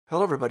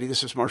Hello, everybody.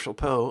 This is Marshall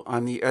Poe.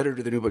 I'm the editor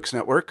of the New Books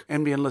Network.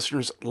 NBN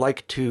listeners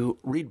like to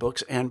read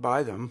books and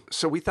buy them.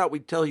 So we thought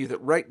we'd tell you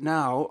that right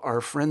now, our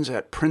friends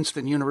at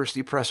Princeton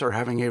University Press are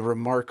having a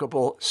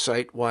remarkable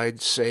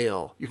site-wide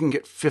sale. You can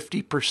get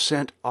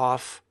 50%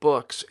 off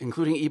books,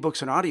 including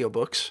ebooks and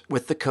audiobooks,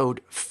 with the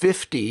code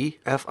 50,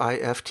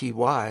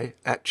 F-I-F-T-Y,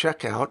 at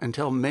checkout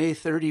until May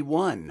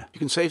 31. You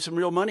can save some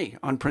real money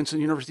on Princeton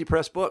University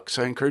Press books.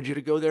 I encourage you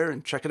to go there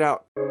and check it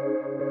out.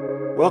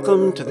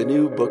 Welcome to the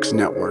New Books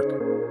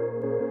Network.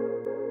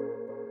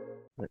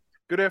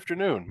 Good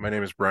afternoon. My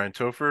name is Brian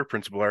Topher,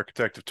 Principal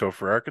Architect of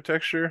Topher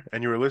Architecture,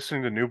 and you are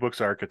listening to New Books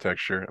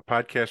Architecture, a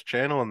podcast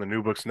channel on the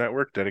New Books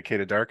Network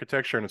dedicated to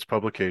architecture and its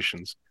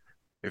publications.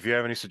 If you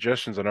have any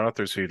suggestions on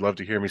authors who you'd love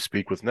to hear me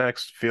speak with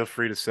next, feel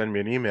free to send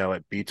me an email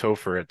at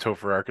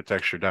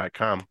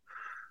btopher@topherarchitecture.com.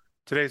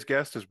 Today's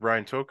guest is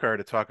Brian Tokar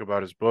to talk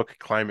about his book,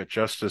 Climate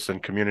Justice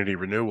and Community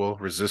Renewal,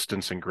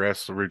 Resistance and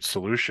Grassroots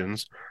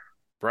Solutions.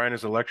 Brian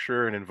is a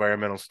lecturer in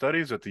environmental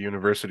studies at the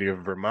University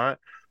of Vermont,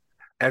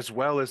 as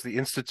well as the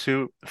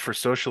Institute for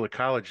Social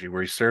Ecology,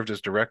 where he served as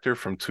director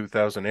from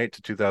 2008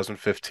 to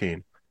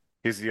 2015.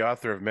 He's the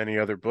author of many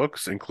other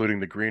books,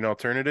 including The Green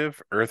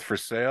Alternative, Earth for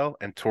Sale,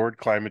 and Toward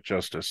Climate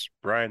Justice.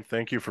 Brian,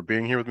 thank you for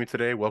being here with me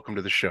today. Welcome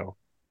to the show.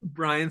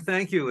 Brian,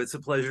 thank you. It's a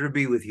pleasure to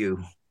be with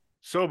you.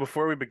 So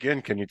before we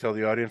begin, can you tell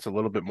the audience a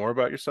little bit more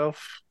about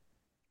yourself?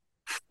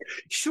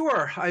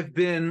 Sure. I've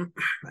been,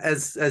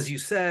 as you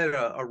said,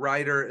 a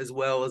writer as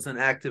well as an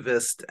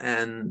activist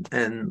and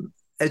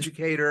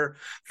educator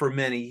for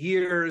many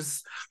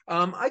years.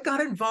 I got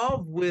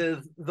involved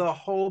with the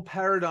whole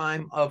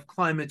paradigm of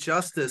climate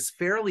justice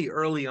fairly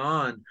early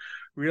on,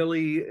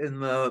 really in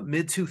the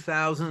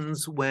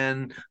mid-2000s,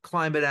 when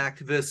climate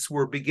activists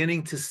were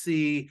beginning to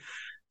see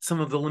some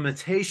of the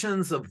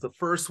limitations of the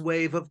first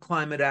wave of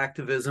climate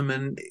activism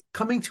and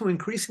coming to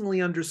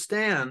increasingly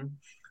understand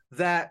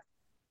that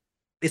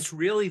it's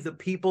really the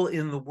people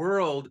in the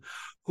world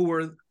who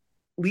are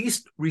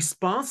least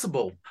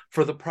responsible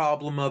for the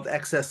problem of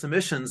excess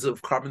emissions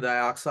of carbon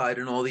dioxide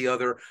and all the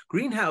other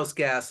greenhouse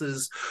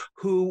gases,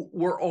 who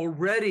were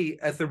already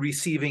at the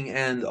receiving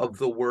end of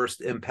the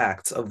worst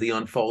impacts of the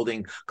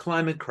unfolding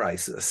climate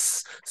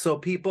crisis. So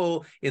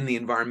people in the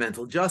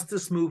environmental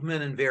justice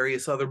movement and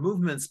various other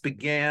movements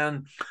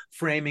began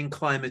framing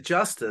climate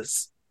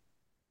justice.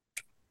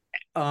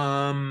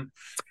 And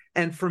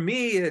for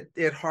me,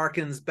 it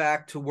harkens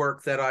back to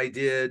work that I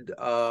did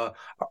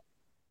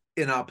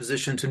in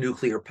opposition to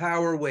nuclear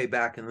power way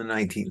back in the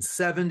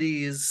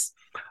 1970s,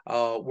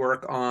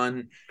 work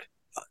on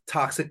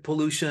toxic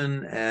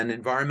pollution and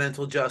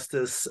environmental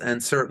justice,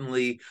 and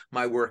certainly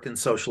my work in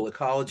social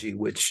ecology,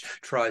 which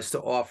tries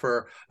to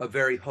offer a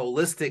very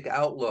holistic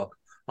outlook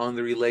on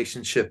the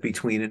relationship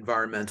between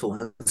environmental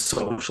and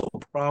social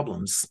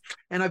problems.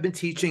 And I've been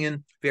teaching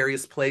in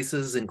various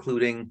places,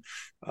 including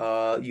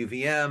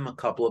UVM, a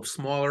couple of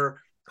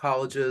smaller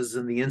colleges,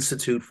 and the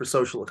Institute for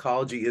Social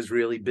Ecology has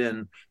really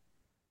been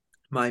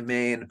my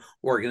main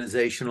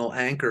organizational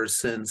anchor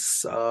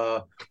since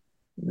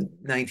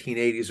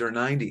 1980s or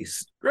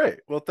 90s. Great.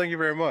 Well, thank you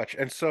very much.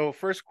 And so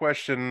first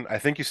question, I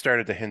think you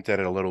started to hint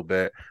at it a little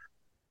bit.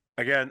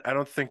 Again, I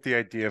don't think the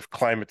idea of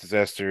climate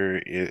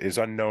disaster is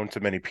unknown to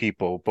many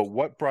people, but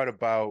what brought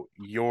about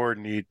your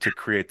need to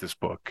create this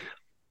book?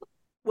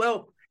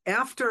 Well,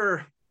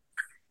 after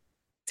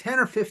 10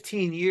 or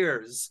 15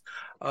 years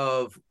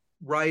of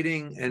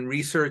writing and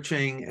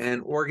researching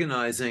and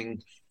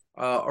organizing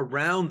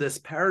around this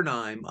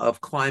paradigm of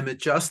climate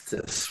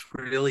justice,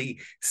 really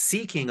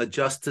seeking a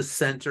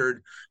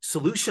justice-centered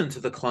solution to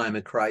the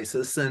climate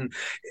crisis, and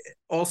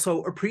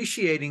also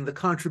appreciating the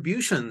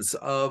contributions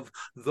of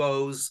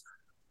those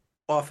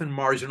often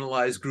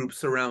marginalized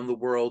groups around the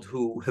world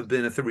who have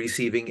been at the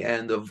receiving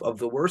end of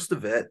the worst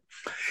of it.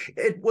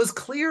 It was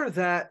clear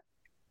that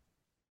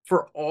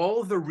for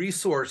all the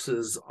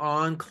resources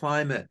on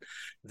climate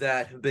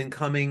that have been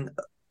coming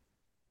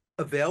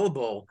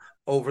available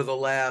over the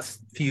last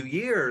few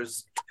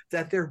years,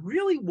 that there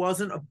really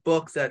wasn't a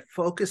book that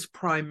focused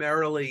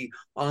primarily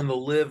on the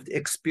lived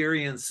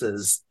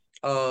experiences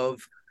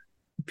of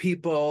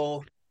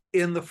people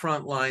in the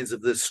front lines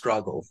of this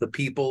struggle, the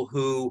people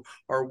who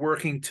are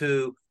working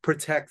to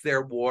protect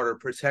their water,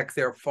 protect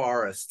their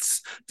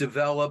forests,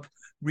 develop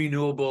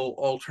renewable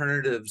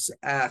alternatives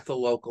at the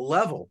local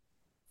level.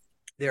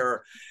 There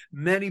are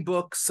many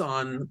books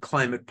on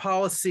climate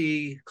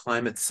policy,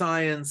 climate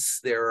science.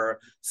 There are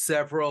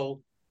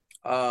several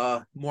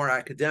more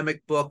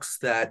academic books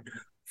that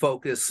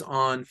focus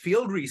on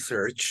field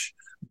research,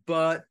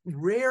 but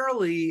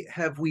rarely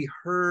have we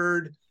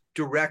heard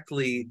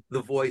directly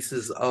the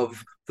voices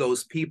of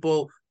those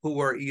people who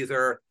are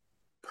either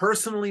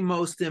personally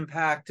most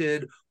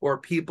impacted or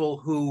people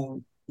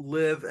who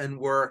live and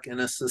work in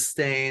a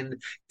sustained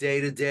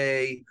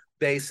day-to-day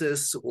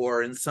basis,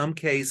 or in some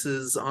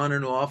cases on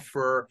and off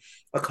for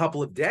a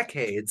couple of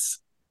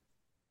decades,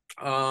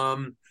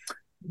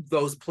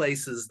 those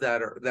places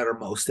that are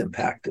most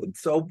impacted.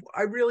 So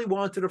I really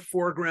wanted to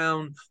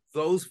foreground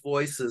those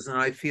voices. And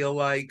I feel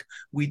like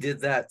we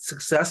did that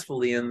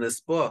successfully in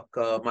this book.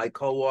 My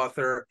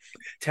co-author,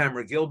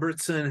 Tamra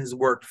Gilbertson, has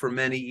worked for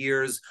many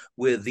years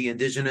with the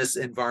Indigenous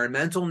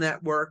Environmental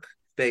Network,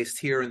 based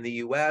here in the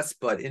US,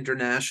 but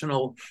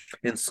international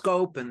in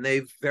scope. And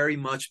they've very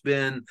much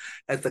been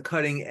at the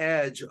cutting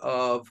edge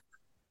of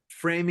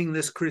framing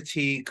this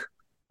critique,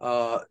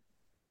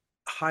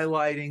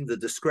 highlighting the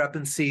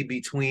discrepancy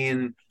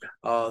between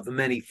the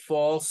many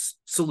false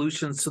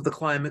solutions to the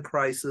climate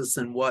crisis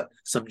and what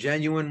some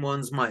genuine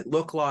ones might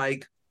look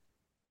like,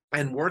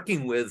 and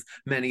working with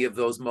many of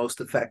those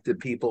most affected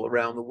people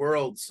around the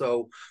world.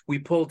 So we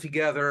pulled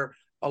together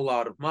a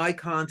lot of my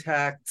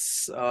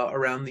contacts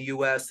around the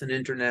US and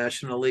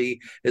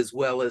internationally, as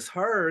well as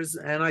hers.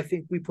 And I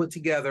think we put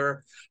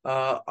together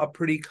a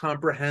pretty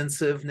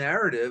comprehensive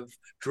narrative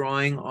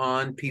drawing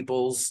on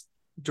people's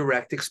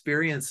direct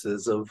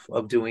experiences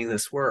of doing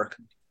this work.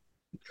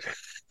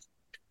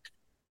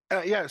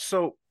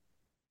 So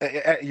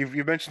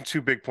you've mentioned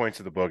two big points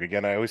of the book.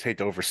 Again, I always hate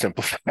to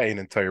oversimplify an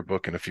entire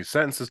book in a few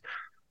sentences,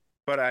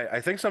 but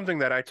I think something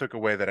that I took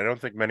away that I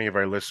don't think many of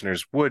our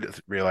listeners would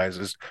realize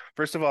is,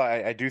 first of all,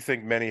 I do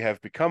think many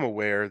have become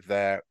aware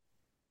that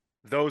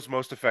those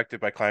most affected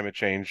by climate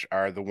change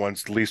are the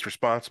ones least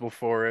responsible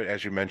for it,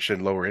 as you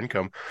mentioned, lower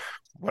income.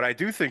 What I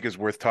do think is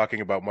worth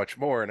talking about much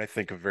more, and I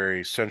think a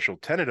very central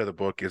tenet of the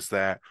book, is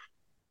that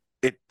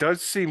it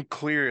does seem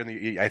clear,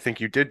 and I think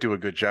you did do a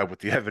good job with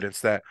the evidence,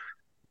 that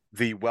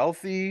the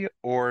wealthy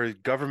or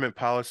government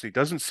policy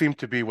doesn't seem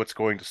to be what's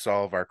going to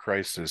solve our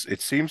crisis.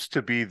 It seems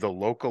to be the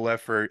local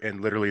effort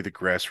and literally the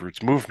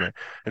grassroots movement.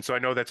 And so I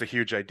know that's a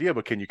huge idea,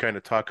 but can you kind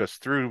of talk us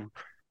through,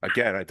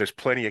 again, there's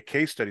plenty of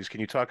case studies.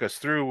 Can you talk us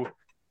through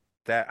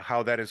that,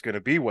 how that is going to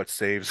be what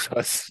saves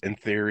us in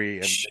theory?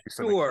 And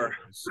sure.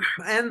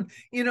 And,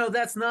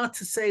 that's not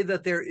to say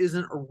that there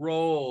isn't a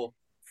role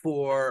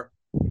for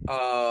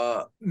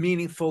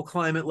meaningful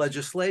climate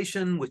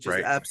legislation, which is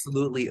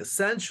absolutely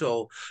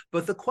essential.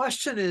 But the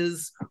question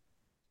is,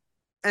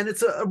 and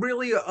it's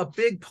really a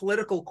big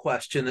political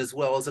question as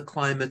well as a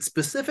climate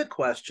specific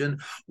question,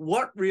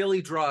 what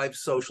really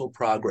drives social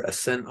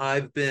progress? And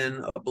I've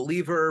been a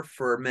believer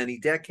for many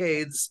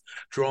decades,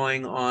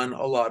 drawing on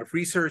a lot of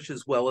research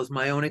as well as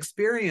my own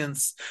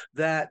experience,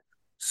 that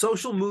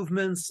social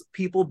movements,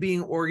 people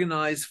being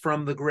organized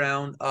from the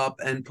ground up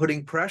and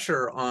putting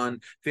pressure on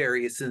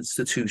various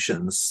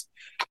institutions,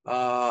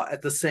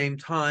 at the same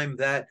time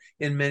that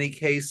in many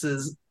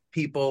cases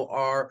people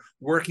are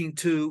working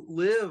to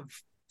live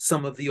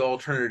some of the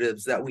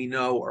alternatives that we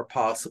know are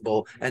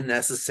possible and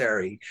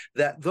necessary,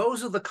 that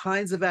those are the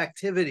kinds of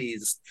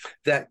activities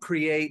that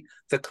create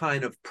the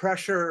kind of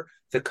pressure,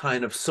 the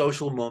kind of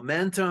social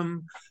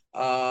momentum,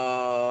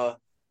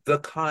 the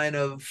kind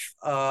of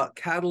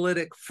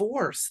catalytic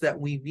force that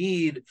we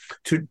need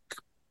to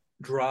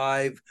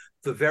drive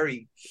the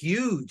very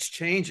huge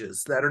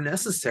changes that are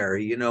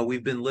necessary.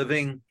 We've been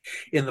living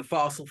in the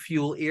fossil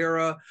fuel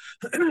era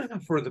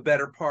for the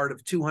better part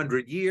of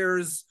 200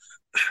 years.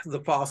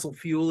 The fossil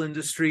fuel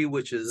industry,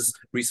 which is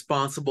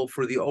responsible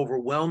for the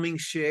overwhelming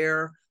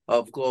share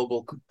of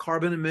global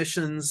carbon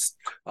emissions,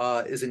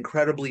 is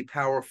incredibly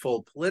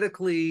powerful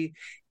politically,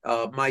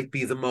 might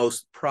be the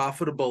most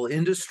profitable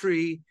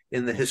industry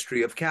in the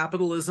history of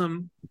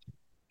capitalism.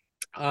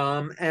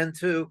 And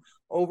to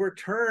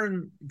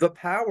overturn the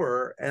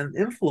power and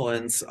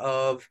influence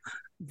of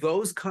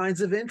those kinds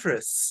of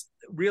interests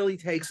really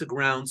takes a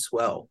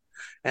groundswell.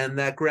 And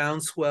that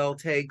groundswell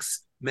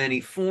takes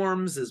many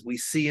forms, as we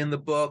see in the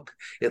book.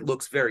 It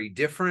looks very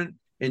different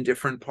in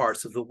different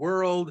parts of the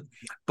world,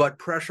 but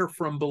pressure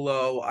from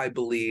below, I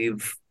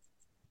believe,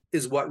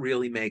 is what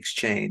really makes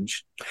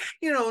change.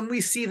 And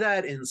we see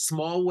that in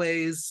small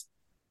ways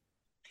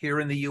here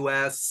in the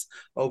US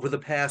over the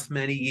past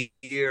many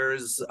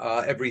years,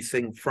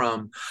 everything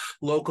from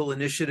local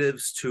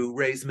initiatives to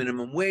raise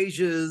minimum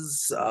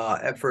wages,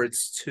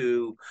 efforts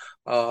to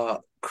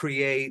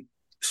create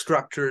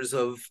structures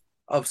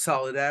of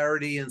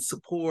solidarity and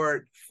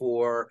support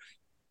for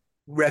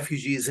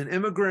refugees and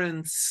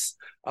immigrants,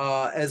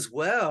 as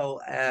well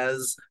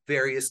as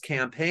various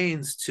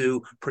campaigns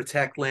to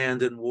protect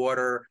land and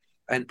water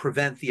and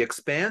prevent the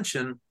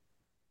expansion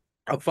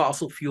of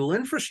fossil fuel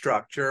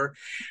infrastructure.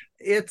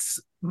 It's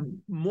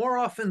more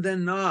often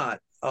than not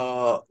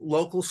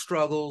local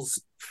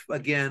struggles,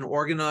 again,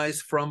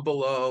 organized from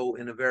below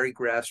in a very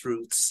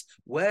grassroots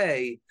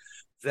way,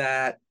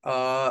 that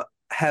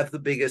have the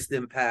biggest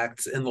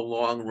impacts in the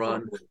long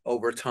run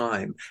over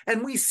time.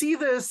 And we see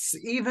this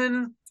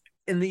even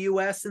in the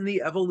US in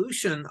the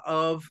evolution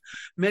of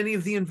many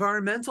of the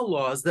environmental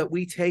laws that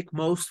we take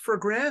most for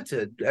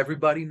granted.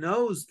 Everybody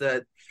knows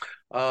that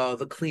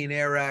the Clean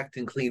Air Act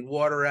and Clean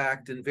Water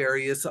Act and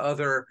various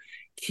other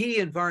key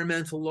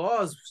environmental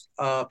laws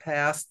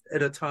passed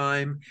at a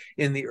time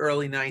in the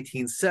early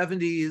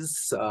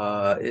 1970s,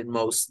 in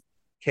most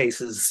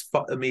cases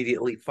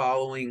immediately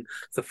following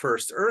the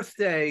first Earth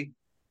Day.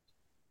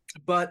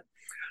 But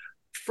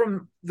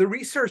from the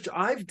research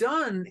I've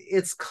done,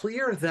 it's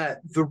clear that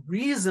the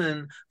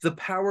reason the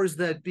powers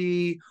that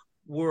be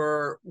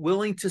were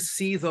willing to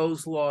see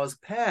those laws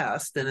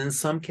passed, and in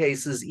some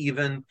cases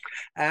even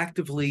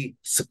actively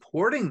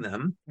supporting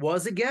them,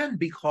 was again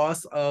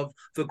because of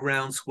the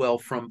groundswell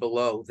from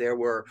below. There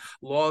were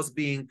laws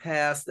being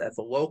passed at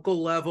the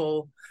local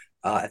level,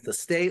 at the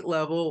state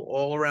level,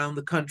 all around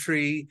the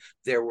country.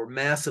 There were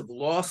massive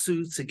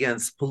lawsuits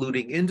against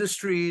polluting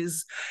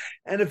industries,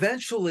 and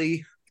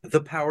eventually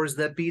the powers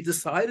that be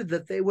decided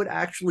that they would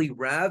actually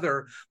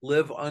rather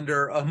live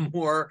under a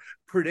more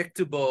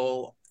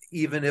predictable,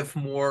 even if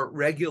more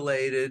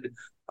regulated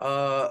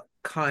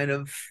kind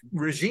of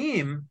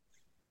regime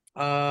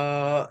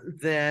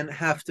than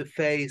have to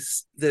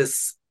face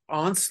this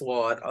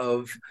onslaught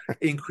of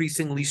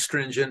increasingly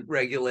stringent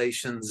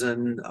regulations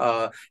and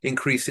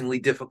increasingly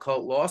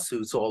difficult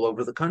lawsuits all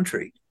over the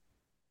country.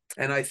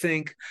 And I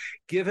think,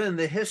 given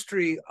the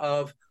history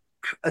of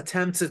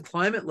attempts at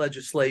climate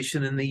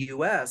legislation in the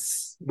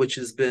US, which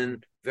has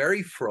been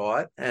very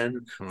fraught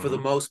and for the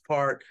most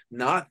part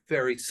not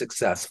very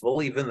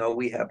successful, even though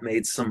we have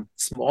made some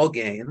small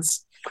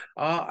gains,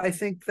 I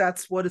think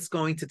that's what it's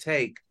going to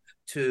take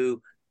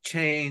to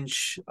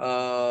change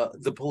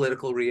the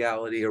political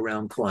reality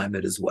around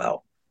climate as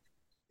well.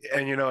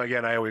 And,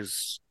 again,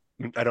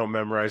 I don't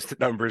memorize the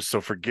numbers,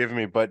 so forgive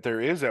me, but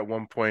there is at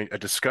one point a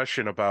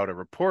discussion about a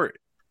report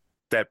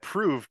that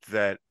proved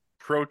that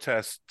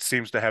protest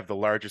seems to have the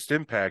largest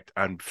impact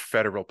on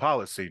federal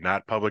policy,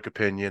 not public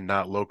opinion,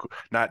 not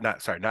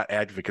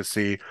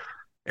advocacy.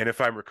 And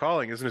if I'm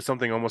recalling, isn't it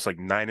something almost like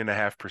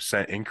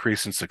 9.5%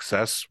 increase in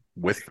success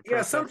with the protest?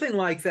 Yeah, something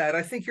like that.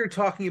 I think you're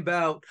talking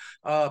about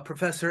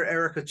Professor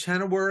Erica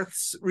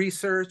Chenoweth's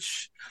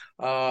research,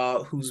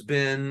 who's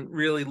been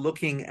really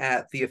looking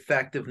at the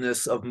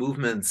effectiveness of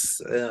movements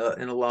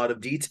in a lot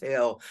of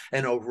detail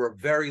and over a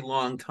very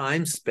long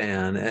time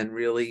span, and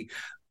really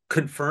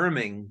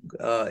confirming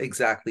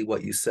exactly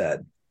what you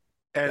said.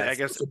 And I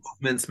guess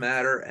movements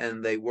matter,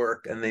 and they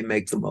work, and they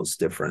make the most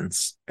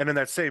difference. And in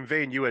that same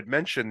vein, you had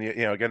mentioned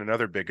again,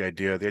 another big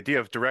idea, the idea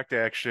of direct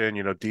action,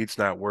 deeds,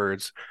 not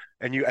words.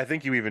 And I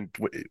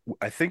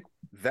think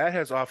that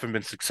has often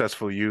been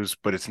successfully used,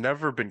 but it's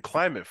never been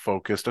climate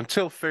focused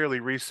until fairly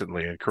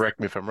recently. And correct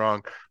me if I'm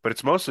wrong, but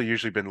it's mostly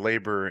usually been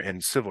labor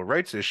and civil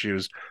rights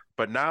issues.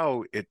 But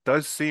now it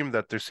does seem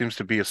that there seems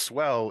to be a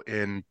swell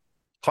in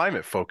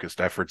climate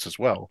focused efforts as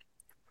well.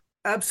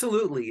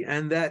 Absolutely.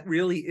 And that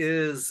really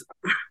is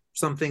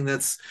something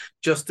that's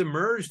just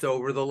emerged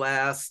over the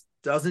last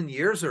dozen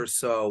years or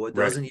so. A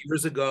dozen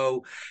years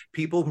ago,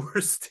 people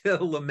were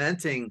still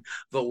lamenting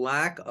the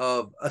lack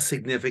of a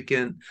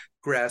significant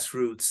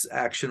grassroots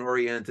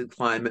action-oriented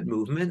climate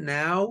movement.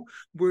 Now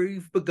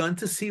we've begun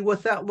to see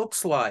what that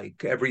looks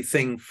like.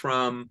 Everything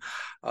from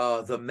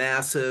the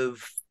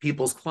massive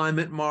People's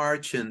Climate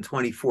March in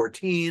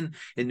 2014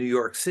 in New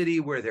York City,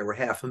 where there were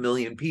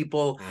 500,000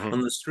 people on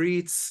the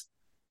streets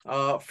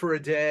for a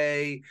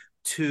day,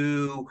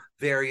 to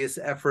various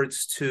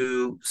efforts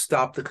to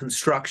stop the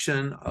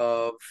construction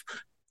of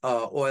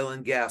oil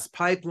and gas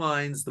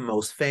pipelines, the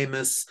most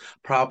famous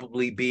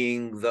probably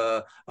being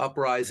the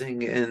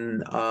uprising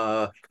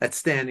at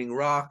Standing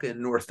Rock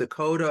in North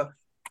Dakota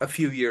a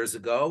few years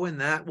ago.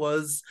 And that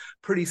was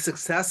pretty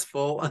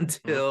successful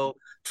until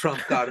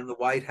Trump got in the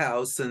White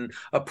House and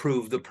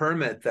approved the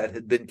permit that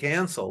had been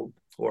canceled,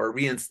 or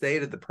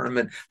reinstated the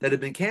permit that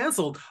had been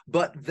canceled.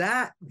 But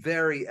that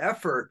very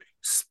effort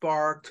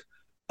sparked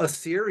a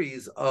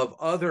series of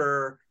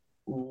other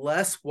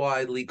less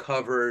widely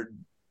covered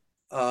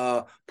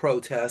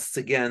protests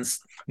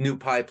against new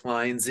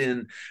pipelines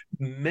in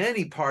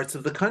many parts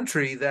of the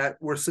country that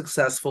were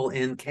successful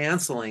in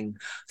canceling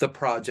the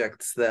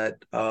projects that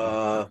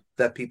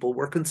people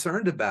were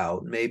concerned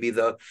about. Maybe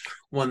the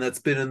one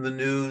that's been in the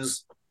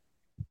news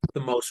the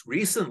most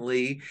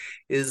recently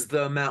is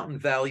the Mountain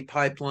Valley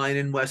Pipeline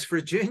in West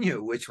Virginia,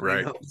 which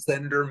we know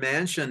Senator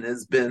Manchin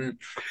has been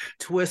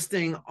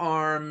twisting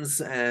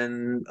arms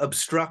and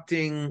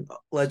obstructing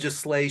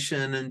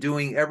legislation and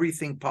doing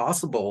everything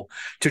possible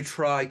to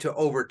try to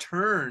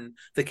overturn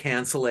the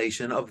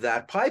cancellation of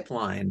that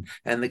pipeline.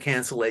 And the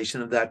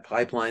cancellation of that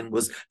pipeline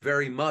was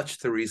very much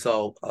the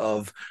result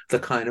of the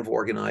kind of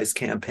organized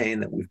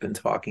campaign that we've been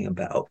talking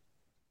about.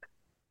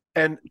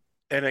 And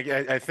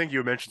I think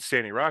you mentioned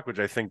Standing Rock, which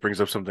I think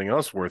brings up something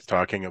else worth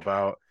talking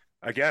about.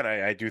 Again,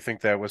 I do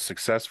think that was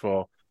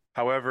successful.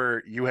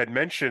 However, you had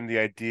mentioned the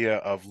idea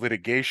of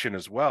litigation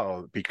as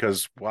well,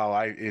 because while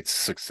it's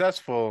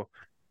successful,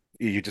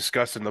 you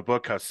discuss in the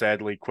book how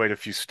sadly quite a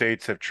few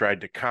states have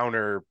tried to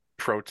counter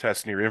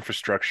protest near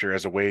infrastructure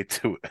as a way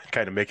to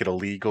kind of make it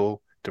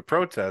illegal to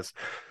protest.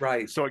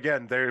 Right. So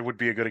again, there would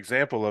be a good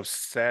example of,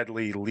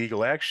 sadly,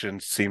 legal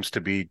action seems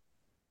to be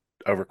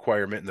a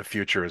requirement in the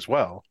future as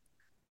well.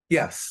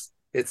 Yes,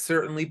 it's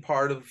certainly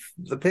part of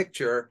the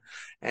picture,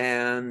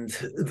 and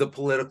the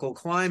political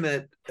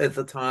climate at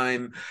the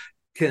time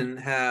can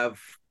have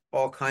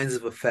all kinds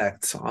of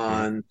effects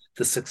on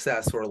the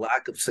success or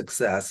lack of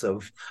success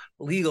of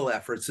legal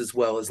efforts as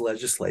well as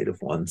legislative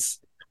ones.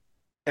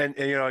 And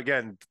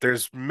again,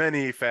 there's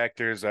many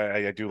factors.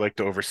 I do like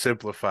to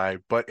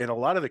oversimplify, but in a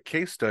lot of the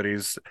case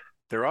studies,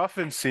 There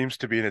often seems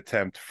to be an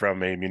attempt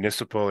from a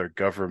municipal or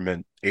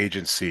government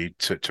agency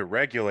to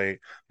regulate,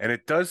 and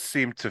it does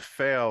seem to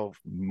fail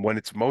when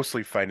it's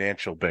mostly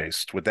financial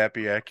based. Would that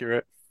be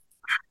accurate?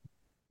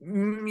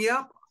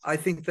 Yeah, I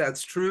think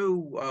that's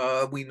true.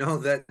 We know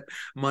that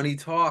money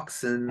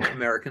talks in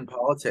American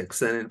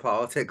politics and in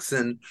politics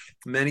in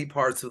many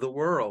parts of the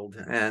world.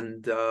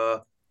 And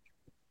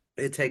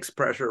it takes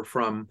pressure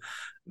from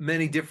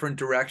many different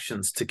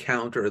directions to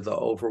counter the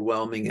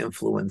overwhelming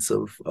influence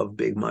of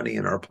big money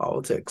in our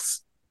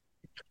politics.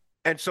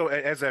 And so,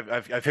 as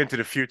I've hinted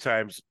a few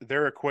times,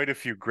 there are quite a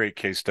few great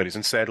case studies,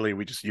 and sadly,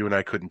 you and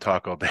I couldn't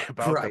talk all day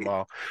about them Right.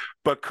 all.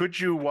 But could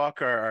you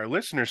walk our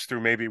listeners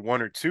through maybe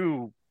one or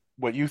two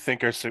what you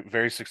think are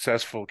very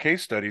successful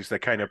case studies that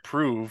kind of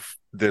prove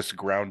this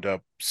ground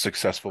up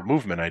successful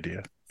movement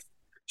idea?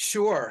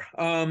 Sure.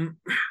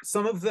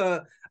 Some of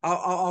the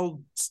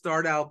I'll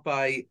start out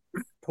by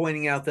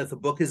pointing out that the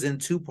book is in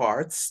two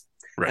parts,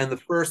 Right. and the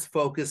first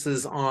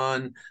focuses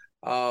on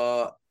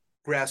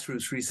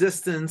grassroots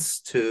resistance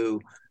to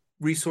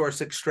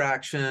resource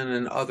extraction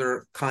and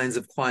other kinds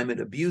of climate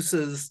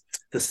abuses.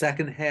 The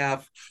second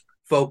half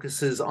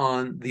focuses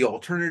on the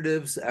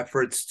alternatives,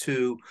 efforts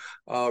to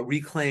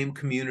reclaim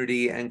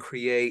community and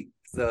create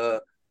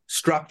the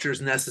structures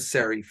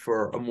necessary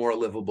for a more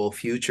livable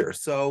future.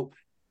 So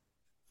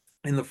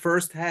in the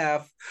first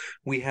half,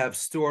 we have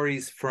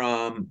stories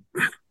from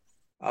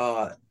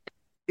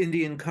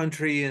Indian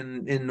country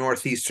in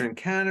northeastern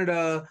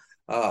Canada,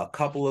 a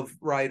couple of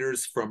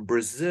writers from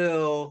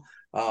Brazil,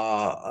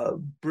 a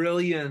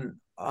brilliant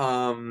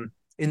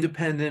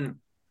independent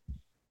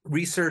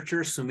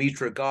researcher,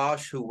 Sumitra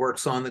Ghosh, who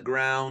works on the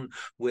ground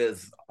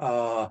with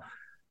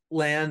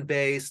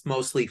land-based,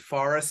 mostly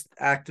forest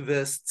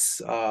activists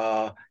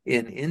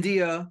in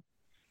India.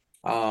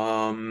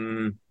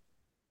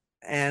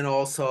 And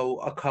also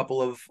a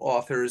couple of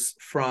authors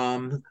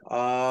from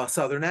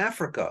Southern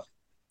Africa.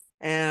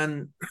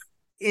 And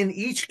in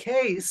each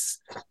case,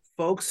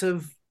 folks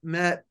have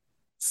met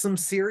some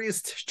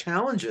serious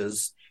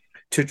challenges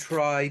to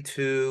try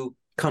to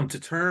come to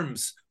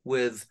terms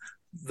with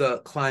the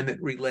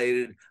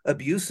climate-related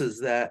abuses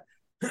that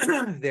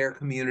their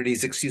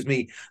communities,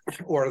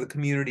 or the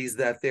communities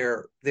that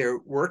they're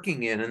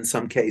working in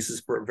some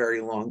cases for a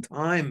very long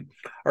time,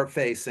 are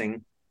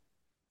facing.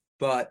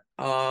 But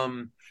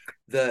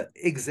the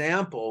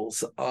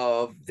examples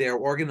of their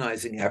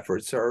organizing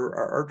efforts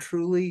are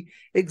truly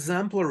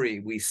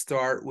exemplary. We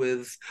start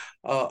with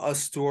a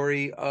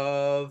story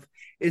of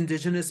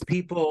Indigenous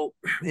people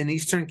in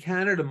Eastern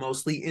Canada,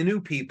 mostly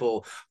Innu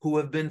people, who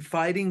have been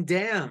fighting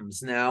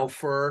dams now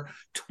for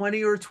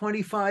 20 or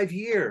 25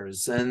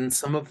 years. And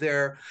some of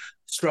their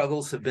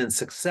struggles have been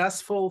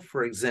successful.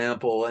 For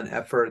example, an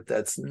effort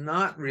that's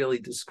not really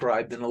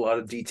described in a lot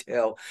of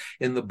detail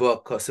in the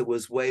book, because it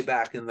was way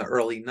back in the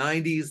early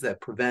 90s,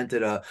 that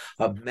prevented a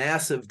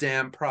massive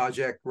dam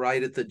project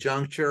right at the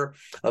juncture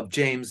of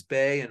James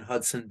Bay and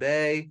Hudson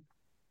Bay.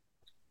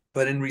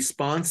 But in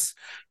response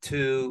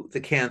to the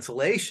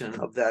cancellation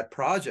of that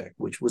project,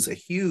 which was a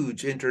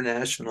huge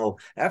international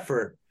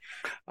effort,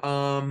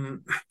 the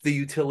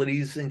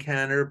utilities in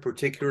Canada,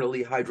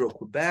 particularly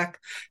Hydro-Quebec,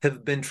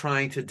 have been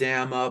trying to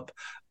dam up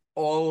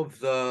all of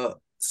the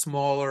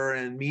smaller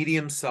and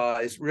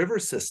medium-sized river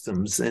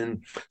systems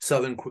in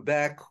southern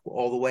Quebec,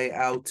 all the way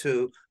out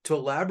to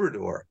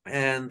Labrador.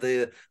 And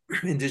the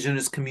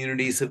Indigenous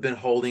communities have been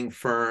holding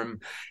firm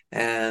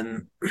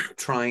and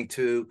trying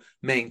to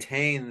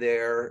maintain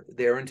their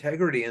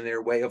integrity and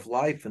their way of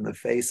life in the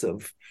face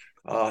of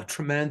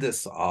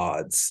tremendous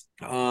odds.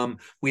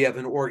 We have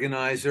an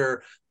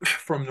organizer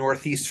from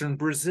northeastern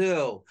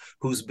Brazil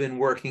who's been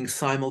working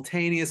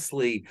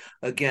simultaneously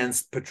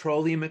against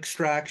petroleum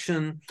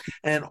extraction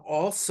and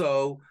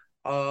also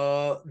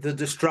the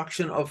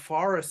destruction of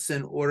forests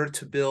in order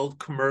to build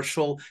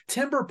commercial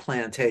timber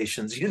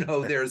plantations. You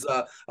know, there's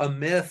a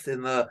myth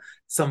in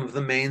some of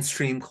the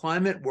mainstream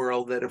climate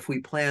world that if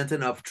we plant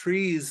enough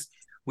trees,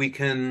 we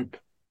can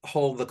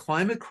hold the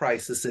climate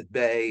crisis at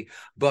bay.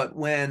 But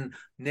when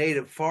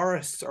native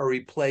forests are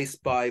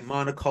replaced by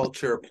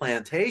monoculture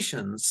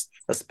plantations,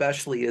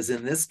 especially as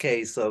in this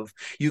case of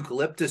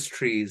eucalyptus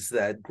trees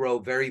that grow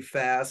very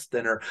fast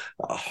and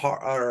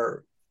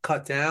are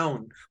cut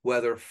down,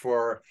 whether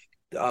for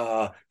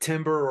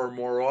timber or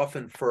more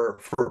often for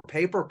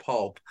paper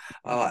pulp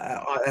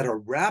at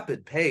a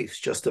rapid pace,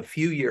 just a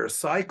few year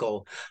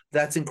cycle,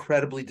 that's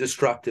incredibly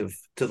destructive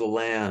to the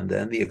land,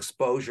 and the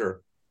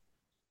exposure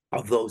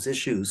of those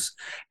issues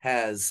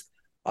has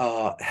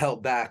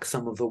held back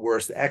some of the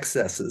worst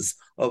excesses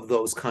of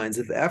those kinds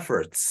of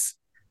efforts.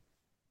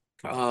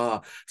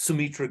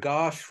 Sumitra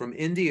Ghosh from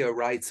India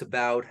writes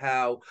about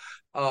how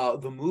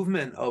the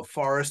movement of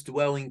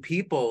forest-dwelling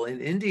people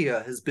in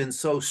India has been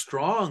so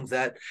strong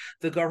that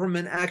the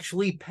government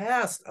actually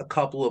passed a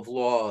couple of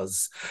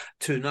laws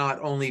to not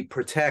only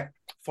protect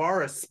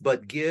forests,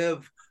 but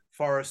give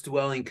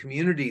forest-dwelling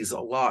communities a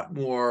lot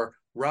more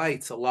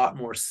rights, a lot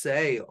more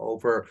say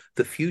over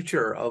the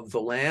future of the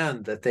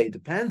land that they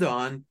depend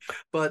on.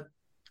 But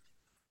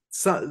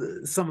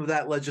some of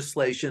that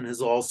legislation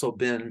has also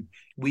been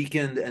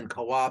weakened and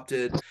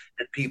co-opted,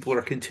 and people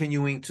are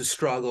continuing to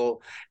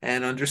struggle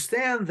and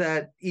understand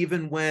that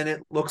even when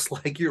it looks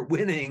like you're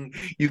winning,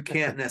 you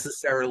can't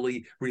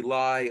necessarily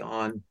rely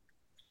on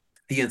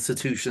the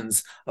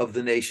institutions of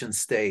the nation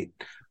state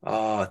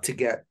to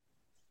get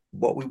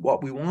what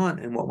we want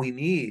and what we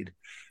need.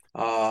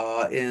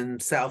 In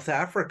South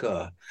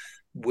Africa,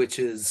 which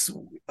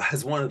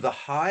has one of the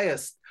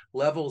highest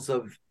levels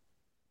of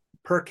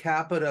per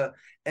capita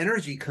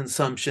energy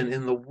consumption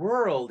in the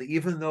world,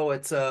 even though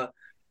it's a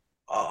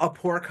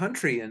poor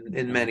country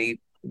in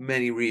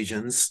many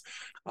regions.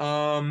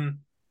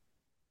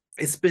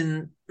 It's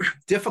been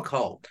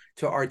difficult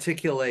to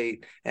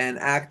articulate and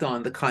act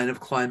on the kind of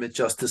climate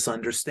justice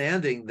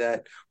understanding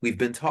that we've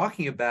been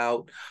talking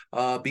about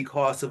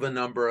because of a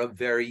number of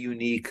very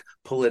unique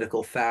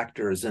political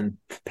factors. And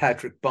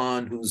Patrick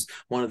Bond, who's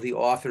one of the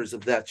authors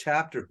of that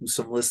chapter, who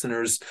some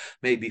listeners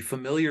may be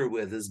familiar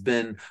with, has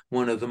been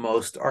one of the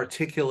most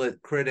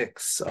articulate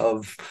critics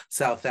of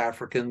South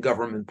African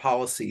government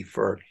policy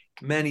for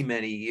many,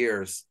 many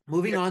years.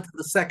 Moving on to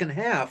the second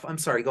half. I'm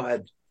sorry, go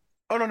ahead.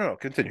 Oh, no,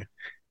 continue.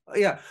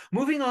 Yeah,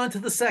 moving on to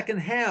the second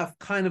half,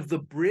 kind of the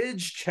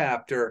bridge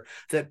chapter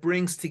that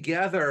brings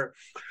together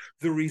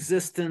the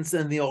resistance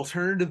and the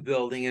alternative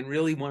building. And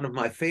really one of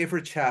my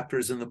favorite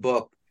chapters in the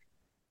book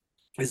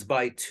is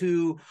by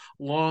two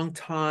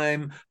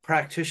longtime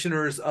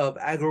practitioners of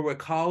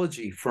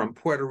agroecology from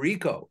Puerto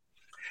Rico.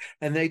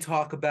 And they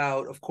talk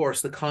about, of course,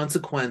 the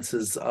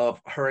consequences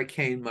of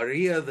Hurricane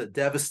Maria, the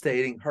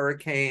devastating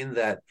hurricane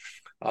that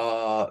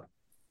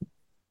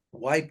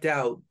wiped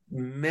out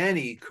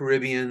many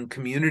Caribbean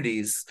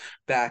communities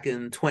back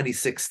in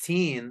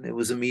 2016. It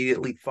was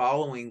immediately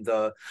following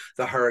the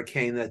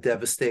hurricane that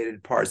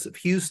devastated parts of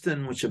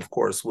Houston, which of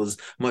course was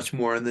much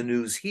more in the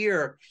news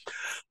here.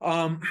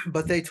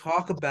 But they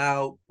talk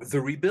about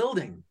the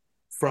rebuilding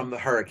from the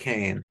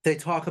hurricane. They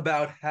talk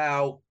about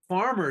how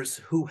farmers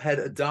who had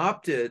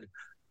adopted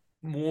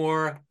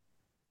more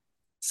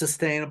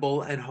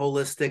sustainable and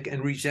holistic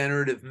and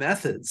regenerative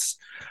methods,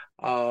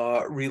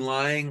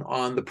 relying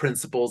on the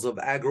principles of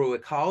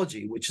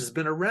agroecology, which has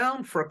been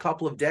around for a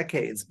couple of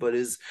decades, but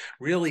is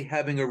really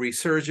having a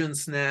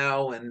resurgence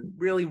now and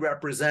really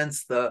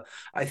represents an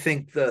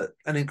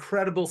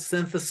incredible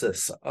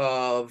synthesis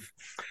of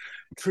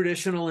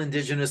traditional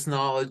indigenous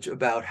knowledge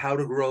about how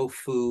to grow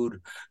food,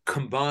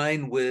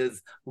 combined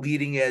with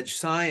leading edge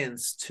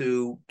science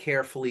to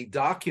carefully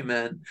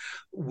document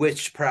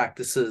which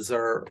practices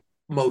are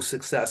most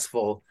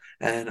successful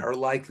and are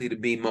likely to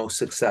be most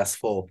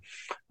successful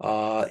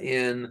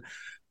in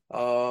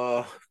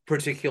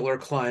particular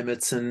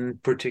climates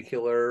and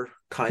particular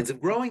kinds of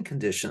growing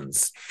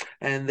conditions.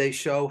 And they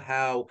show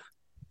how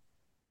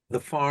the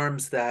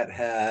farms that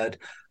had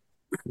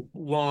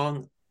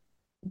long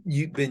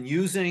been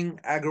using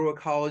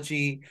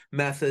agroecology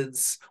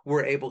methods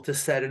were able to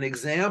set an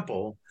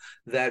example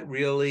that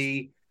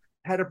really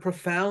had a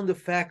profound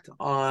effect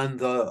on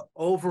the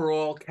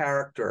overall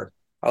character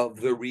of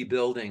the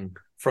rebuilding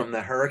from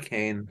the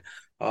hurricane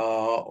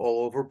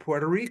all over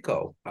Puerto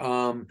Rico.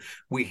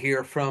 We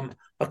hear from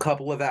a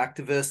couple of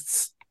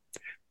activists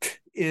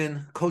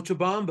in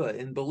Cochabamba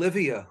in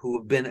Bolivia who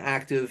have been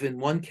active in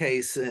one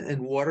case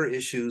in water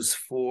issues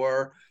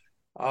for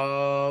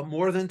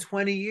more than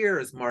 20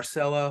 years.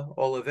 Marcela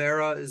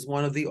Oliveira is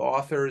one of the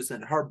authors,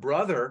 and her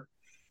brother,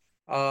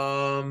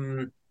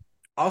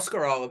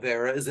 Oscar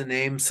Oliveira, is a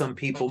name some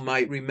people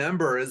might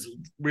remember as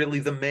really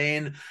the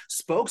main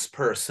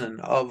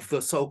spokesperson of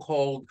the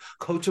so-called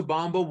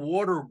Cochabamba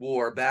water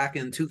war back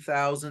in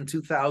 2000,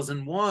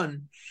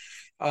 2001,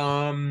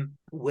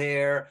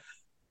 where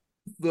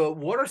the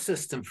water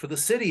system for the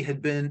city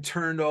had been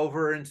turned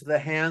over into the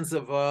hands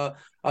of a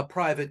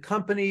private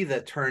company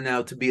that turned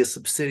out to be a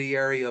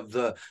subsidiary of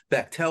the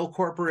Bechtel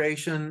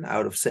Corporation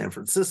out of San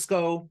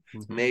Francisco,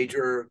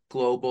 major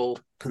global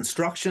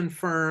construction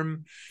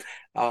firm,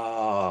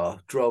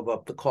 drove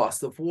up the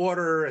cost of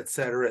water, et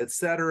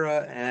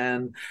cetera,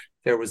 and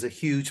there was a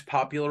huge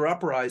popular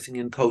uprising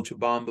in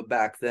Cochabamba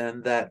back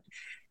then that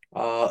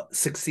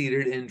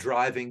succeeded in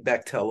driving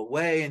Bechtel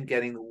away and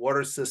getting the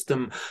water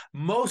system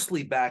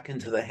mostly back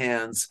into the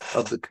hands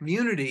of the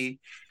community.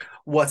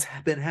 What's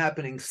been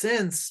happening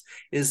since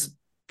is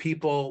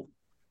people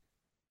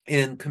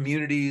in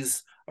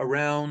communities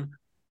around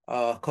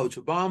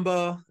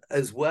Cochabamba,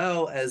 as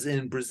well as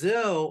in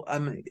Brazil,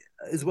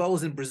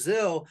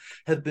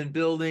 have been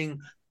building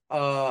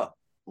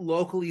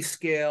locally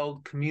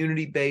scaled,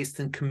 community-based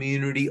and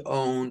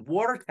community-owned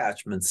water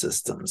catchment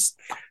systems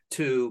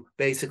to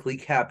basically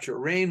capture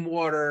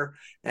rainwater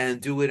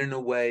and do it in a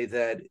way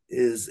that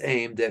is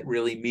aimed at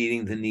really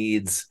meeting the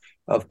needs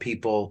of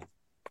people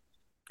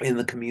in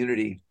the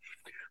community.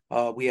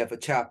 We have a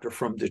chapter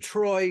from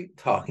Detroit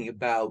talking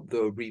about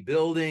the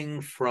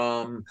rebuilding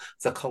from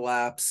the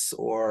collapse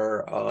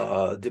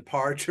or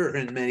departure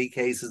in many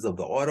cases of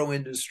the auto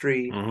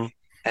industry.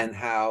 and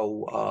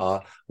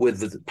how with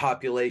the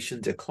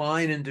population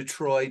decline in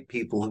Detroit,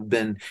 people have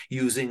been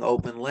using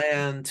open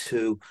land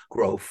to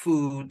grow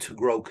food, to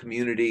grow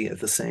community at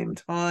the same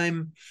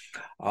time.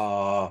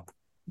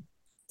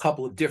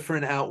 Couple of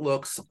different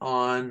outlooks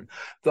on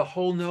the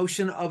whole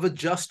notion of a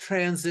just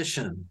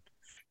transition.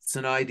 It's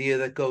an idea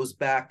that goes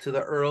back to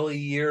the early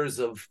years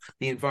of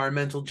the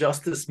environmental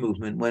justice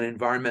movement, when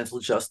environmental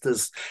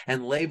justice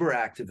and labor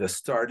activists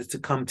started to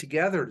come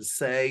together to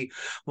say,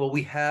 well,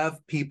 we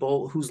have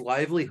people whose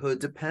livelihood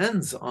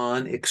depends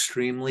on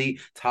extremely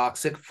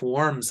toxic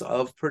forms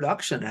of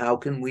production. How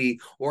can we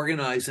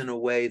organize in a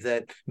way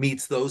that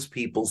meets those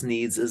people's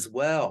needs as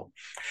well?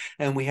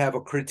 And we have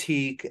a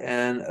critique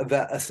and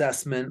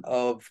assessment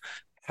of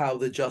how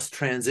the just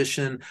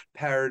transition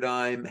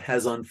paradigm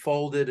has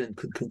unfolded and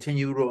could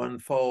continue to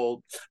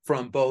unfold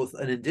from both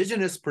an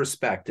indigenous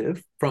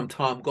perspective, from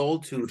Tom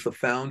Goldtooth, the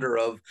founder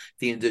of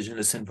the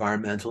Indigenous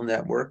Environmental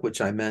Network,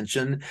 which I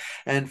mentioned,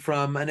 and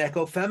from an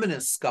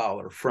ecofeminist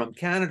scholar from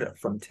Canada,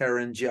 from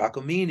Taryn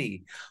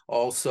Giacomini,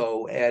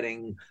 also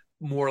adding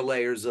more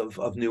layers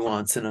of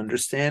nuance and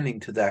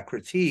understanding to that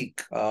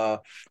critique.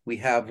 We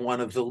have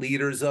one of the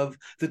leaders of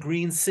the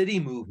Green City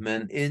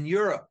movement in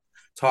Europe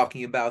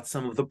talking about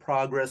some of the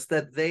progress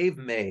that they've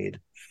made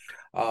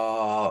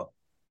on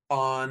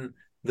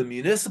the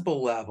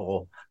municipal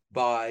level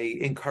by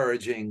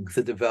encouraging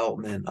the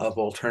development of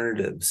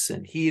alternatives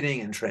in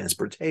heating and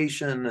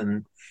transportation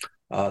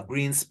and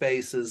green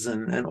spaces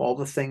and all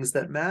the things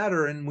that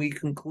matter. And we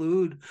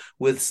conclude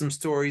with some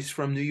stories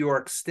from New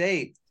York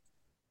State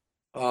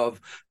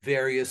of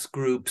various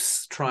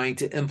groups trying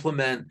to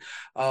implement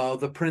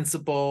the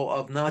principle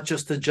of not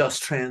just a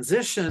just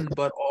transition,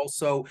 but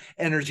also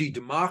energy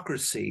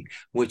democracy,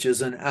 which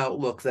is an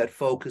outlook that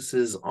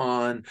focuses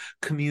on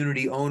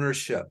community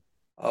ownership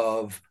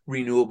of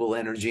renewable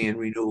energy and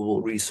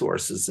renewable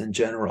resources in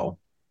general.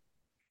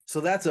 So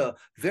that's a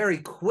very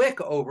quick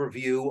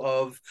overview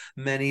of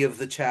many of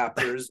the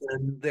chapters,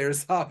 and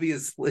there's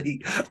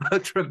obviously a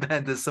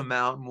tremendous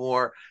amount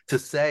more to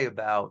say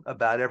about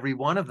every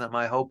one of them.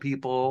 I hope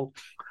people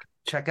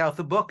check out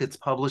the book. It's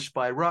published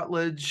by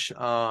Routledge.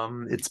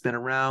 It's been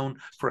around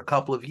for a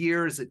couple of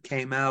years. It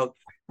came out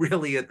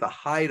really at the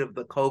height of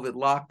the COVID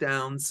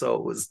lockdown, so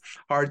it was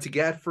hard to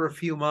get for a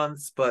few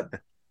months, but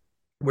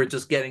we're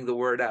just getting the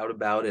word out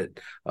about it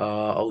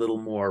a little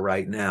more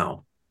right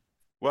now.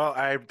 Well,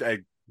 I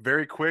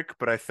very quick,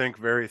 but I think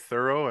very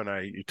thorough,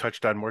 and you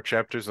touched on more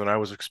chapters than I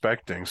was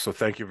expecting. So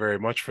thank you very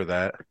much for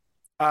that.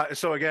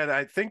 So again,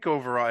 I think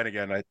overall, and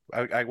again,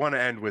 I want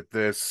to end with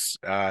this.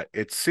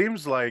 It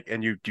seems like,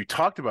 and you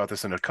talked about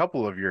this in a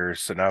couple of your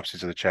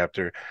synopses of the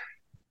chapter,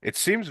 it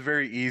seems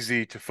very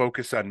easy to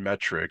focus on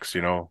metrics,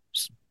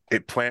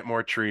 plant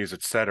more trees,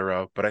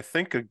 etc. But I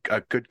think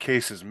a good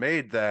case is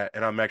made that,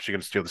 and I'm actually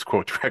going to steal this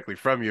quote directly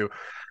from you,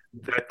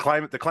 that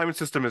the climate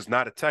system is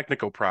not a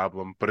technical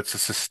problem, but it's a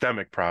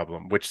systemic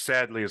problem, which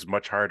sadly is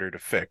much harder to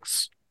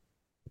fix.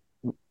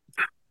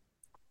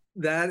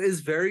 That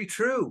is very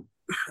true.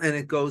 And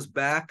it goes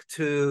back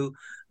to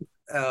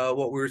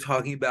what we were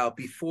talking about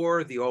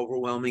before, the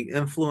overwhelming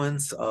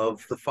influence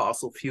of the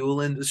fossil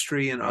fuel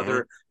industry and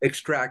other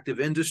extractive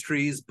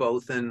industries,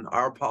 both in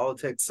our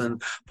politics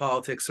and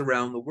politics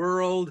around the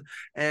world.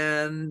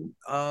 And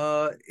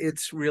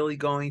it's really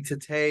going to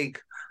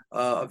take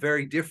a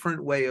very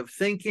different way of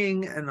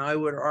thinking, and I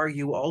would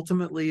argue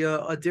ultimately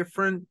a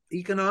different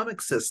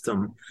economic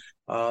system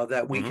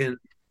that we can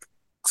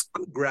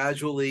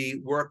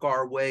gradually work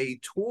our way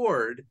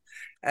toward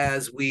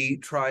as we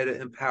try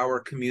to empower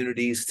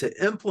communities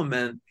to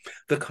implement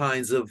the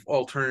kinds of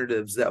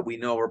alternatives that we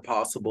know are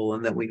possible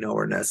and that we know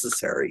are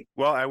necessary.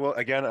 Well, I will,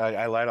 again,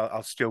 I lied.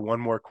 I'll steal one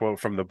more quote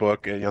from the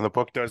book. The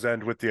book does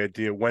end with the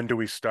idea, when do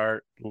we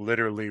start?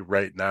 Literally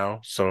right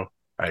now. So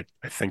I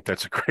think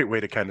that's a great way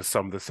to kind of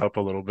sum this up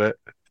a little bit.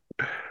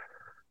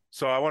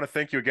 So I want to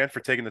thank you again for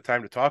taking the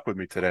time to talk with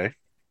me today.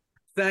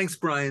 Thanks,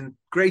 Brian.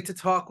 Great to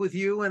talk with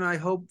you, and I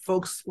hope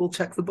folks will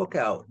check the book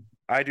out.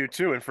 I do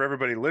too. And for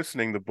everybody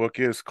listening, the book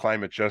is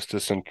Climate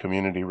Justice and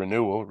Community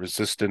Renewal,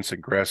 Resistance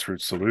and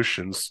Grassroots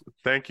Solutions.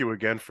 Thank you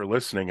again for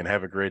listening, and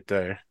have a great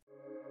day.